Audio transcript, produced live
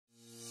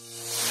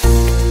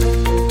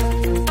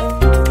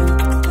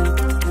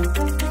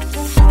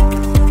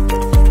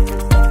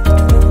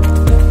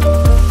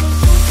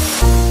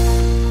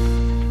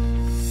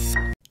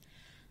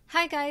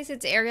guys,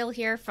 it's Arielle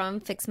here from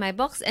Fix My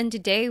Books, and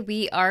today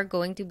we are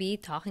going to be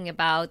talking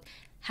about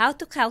how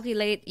to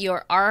calculate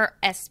your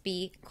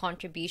RRSP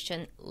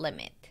contribution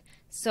limit.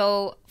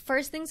 So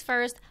first things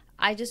first,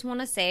 I just want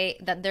to say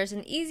that there's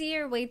an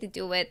easier way to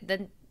do it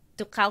than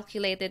to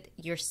calculate it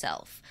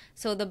yourself.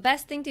 So the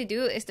best thing to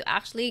do is to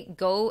actually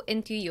go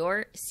into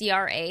your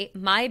CRA,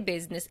 not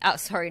business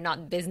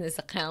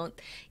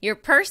account, your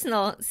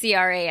personal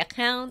CRA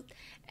account,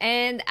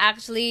 and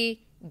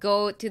actually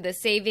go to the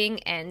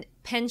saving and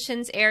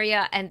pensions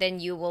area, and then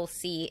you will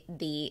see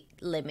the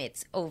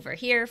limits over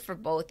here for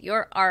both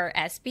your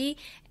RRSP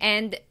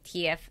and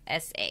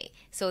TFSA.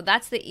 So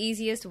that's the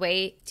easiest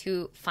way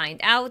to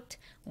find out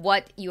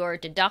what your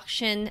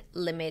deduction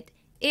limit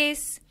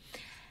is.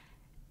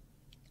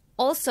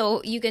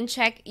 Also, you can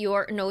check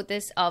your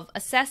notice of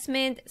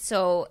assessment.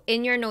 So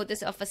in your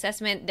notice of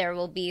assessment, there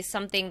will be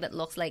something that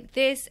looks like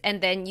this, and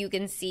then you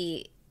can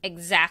see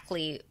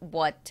exactly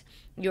what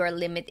your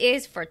limit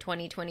is for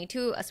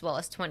 2022 as well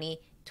as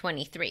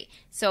 2023.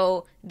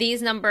 So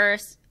these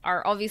numbers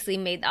are obviously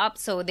made up,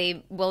 so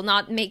they will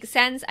not make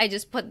sense. I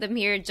just put them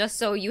here just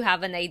so you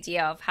have an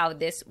idea of how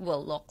this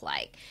will look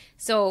like.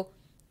 So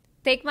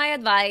take my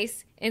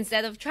advice,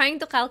 instead of trying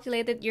to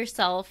calculate it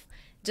yourself,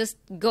 just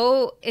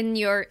go in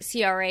your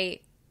CRA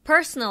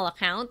personal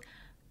account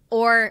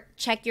or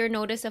check your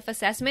notice of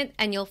assessment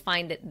and you'll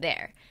find it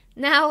there.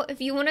 Now, if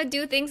you want to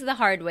do things the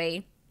hard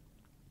way,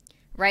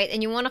 right,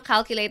 and you want to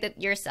calculate it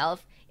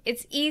yourself,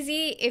 it's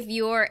easy if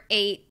you're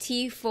a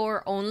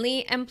T4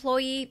 only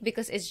employee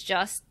because it's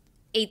just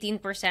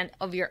 18%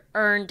 of your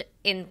earned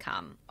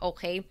income,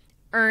 okay?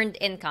 Earned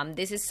income.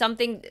 This is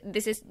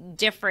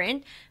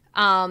different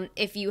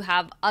if you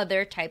have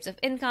other types of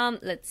income.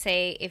 Let's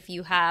say if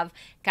you have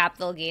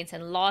capital gains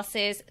and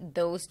losses,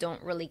 those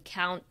don't really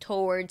count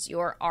towards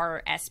your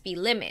RRSP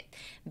limit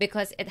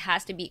because it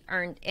has to be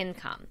earned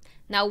income.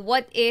 Now,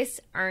 what is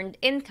earned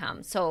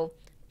income? So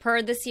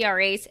per the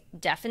CRA's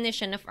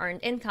definition of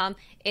earned income,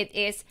 it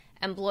is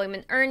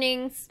employment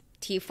earnings,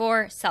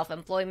 T4,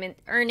 self-employment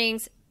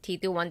earnings,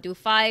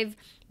 T2125,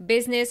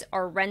 business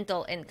or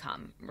rental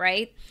income,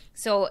 right?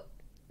 So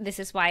this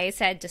is why I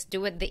said just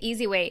do it the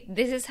easy way.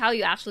 This is how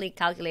you actually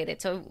calculate it.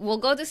 So we'll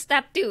go to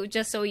step 2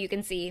 just so you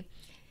can see.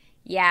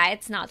 Yeah,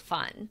 it's not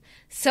fun.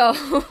 So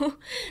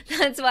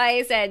that's why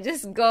I said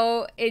just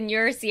go in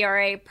your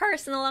CRA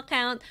personal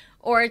account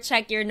or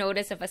check your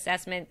notice of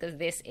assessment because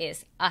this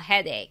is a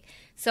headache.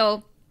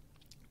 So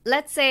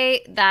let's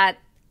say that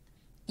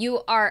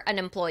you are an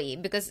employee,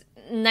 because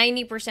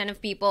 90% of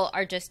people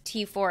are just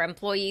T4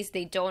 employees.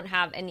 They don't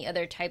have any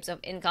other types of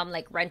income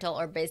like rental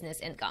or business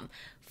income.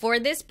 For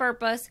this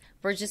purpose,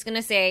 we're just going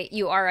to say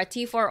you are a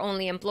T4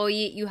 only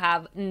employee. You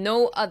have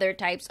no other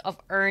types of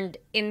earned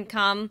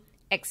income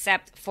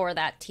except for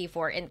that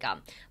T4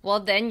 income. Well,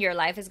 then your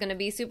life is going to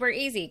be super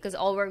easy because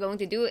all we're going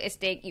to do is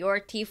take your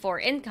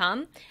T4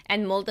 income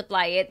and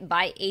multiply it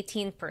by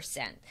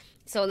 18%.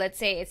 So let's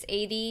say it's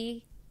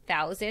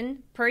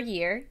 80,000 per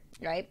year,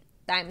 right?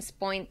 Times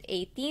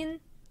 0.18.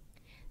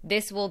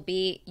 This will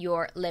be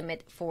your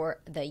limit for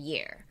the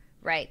year,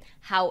 right?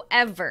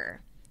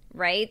 However,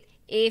 right,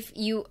 if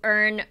you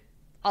earn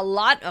a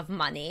lot of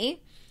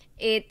money,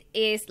 it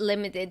is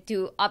limited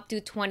to up to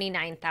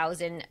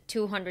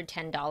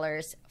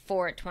 $29,210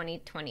 for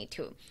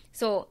 2022.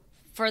 So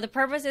for the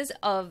purposes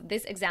of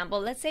this example,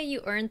 let's say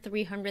you earn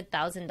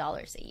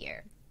 $300,000 a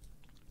year.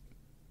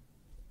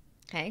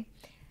 Okay?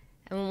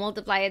 And we'll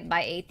multiply it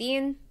by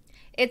 18.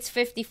 It's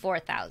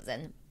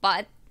 54,000.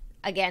 But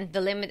again, the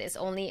limit is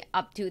only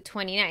up to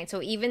 29.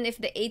 So even if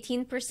the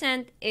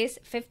 18% is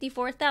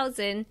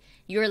 54,000,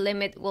 your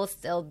limit will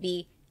still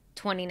be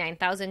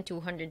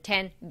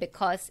 29,210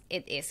 because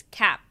it is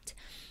capped.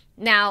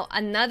 Now,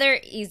 another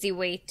easy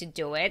way to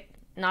do it,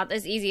 not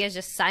as easy as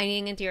just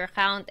signing into your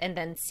account and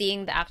then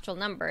seeing the actual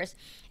numbers,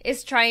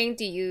 is trying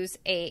to use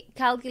a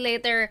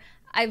calculator.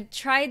 I've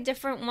tried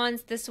different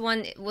ones. This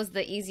one was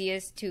the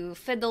easiest to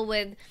fiddle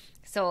with.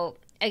 So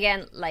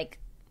again, like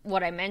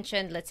what I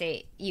mentioned, let's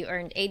say you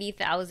earned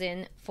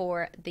 80,000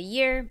 for the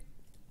year.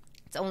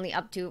 It's only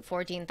up to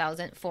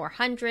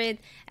 14,400.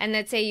 And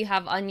let's say you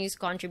have unused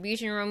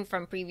contribution room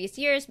from previous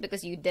years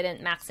because you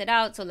didn't max it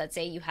out. So let's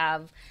say you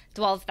have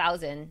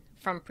 12,000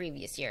 from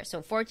previous year.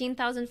 So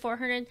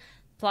 14,400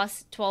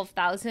 plus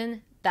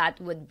 12,000, that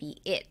would be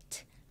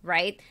it,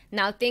 right?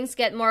 Now things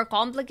get more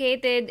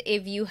complicated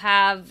if you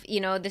have,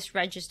 this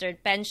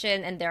registered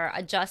pension and there are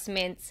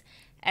adjustments,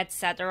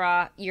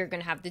 etc. You're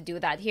going to have to do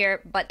that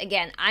here. But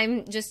again,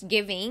 I'm just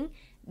giving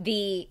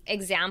the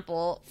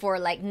example for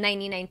like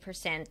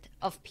 99%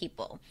 of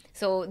people.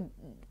 So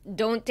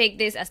don't take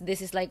this as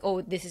this is like,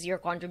 oh, this is your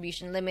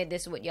contribution limit.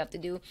 This is what you have to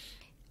do.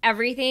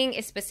 Everything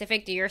is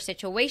specific to your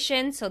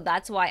situation. So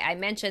that's why I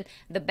mentioned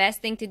the best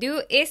thing to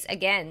do is,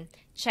 again,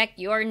 check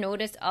your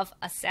notice of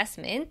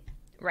assessment,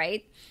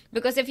 right?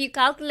 Because if you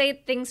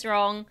calculate things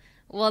wrong,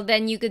 well,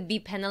 then you could be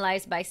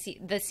penalized by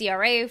the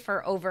CRA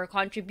for over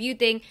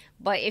contributing.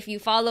 But if you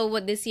follow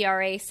what the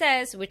CRA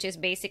says, which is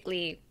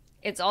basically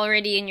it's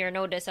already in your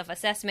notice of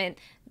assessment,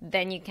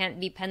 then you can't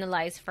be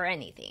penalized for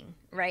anything,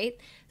 right?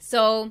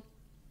 So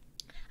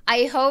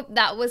I hope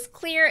that was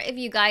clear. If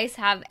you guys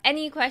have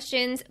any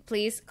questions,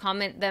 please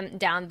comment them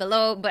down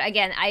below. But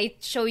again, I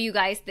show you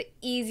guys the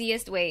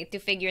easiest way to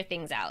figure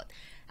things out.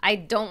 I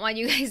don't want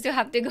you guys to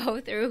have to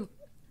go through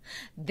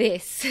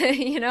this,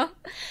 you know?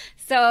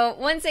 So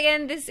once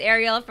again, this is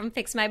Arielle from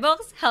Fix My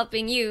Books,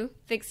 helping you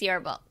fix your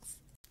books.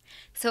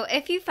 So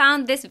if you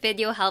found this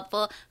video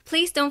helpful,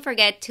 please don't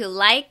forget to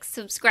like,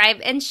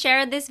 subscribe, and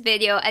share this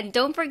video. And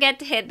don't forget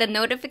to hit the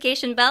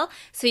notification bell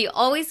so you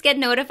always get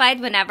notified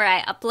whenever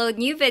I upload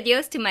new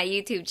videos to my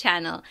YouTube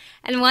channel.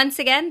 And once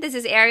again, this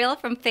is Arielle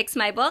from Fix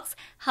My Books,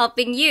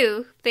 helping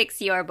you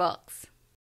fix your books.